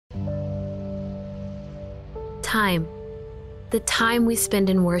time. The time we spend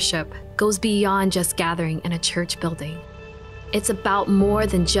in worship goes beyond just gathering in a church building. It's about more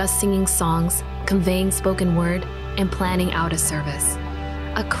than just singing songs, conveying spoken word, and planning out a service.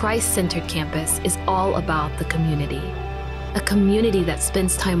 A Christ-centered campus is all about the community. A community that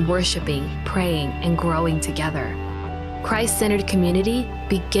spends time worshiping, praying, and growing together. Christ-centered community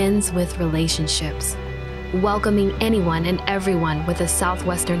begins with relationships, welcoming anyone and everyone with a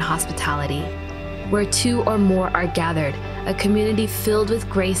Southwestern hospitality. Where two or more are gathered, a community filled with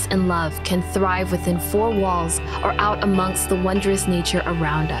grace and love can thrive within four walls or out amongst the wondrous nature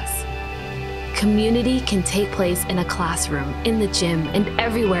around us. Community can take place in a classroom, in the gym, and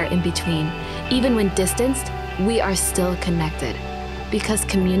everywhere in between. Even when distanced, we are still connected, because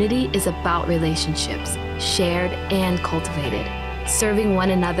community is about relationships, shared and cultivated, serving one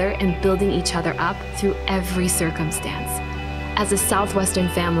another and building each other up through every circumstance. As a Southwestern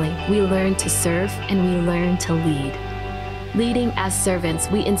family, we learn to serve and we learn to lead. Leading as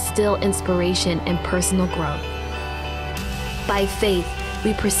servants, we instill inspiration and personal growth. By faith,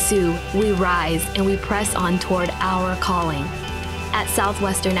 we pursue, we rise, and we press on toward our calling. At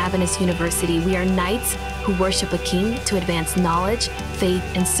Southwestern Adventist University, we are knights who worship a king to advance knowledge, faith,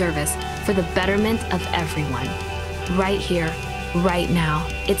 and service for the betterment of everyone. Right here, right now,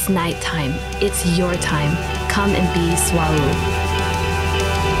 it's nighttime. It's your time. Come and be Swaloo.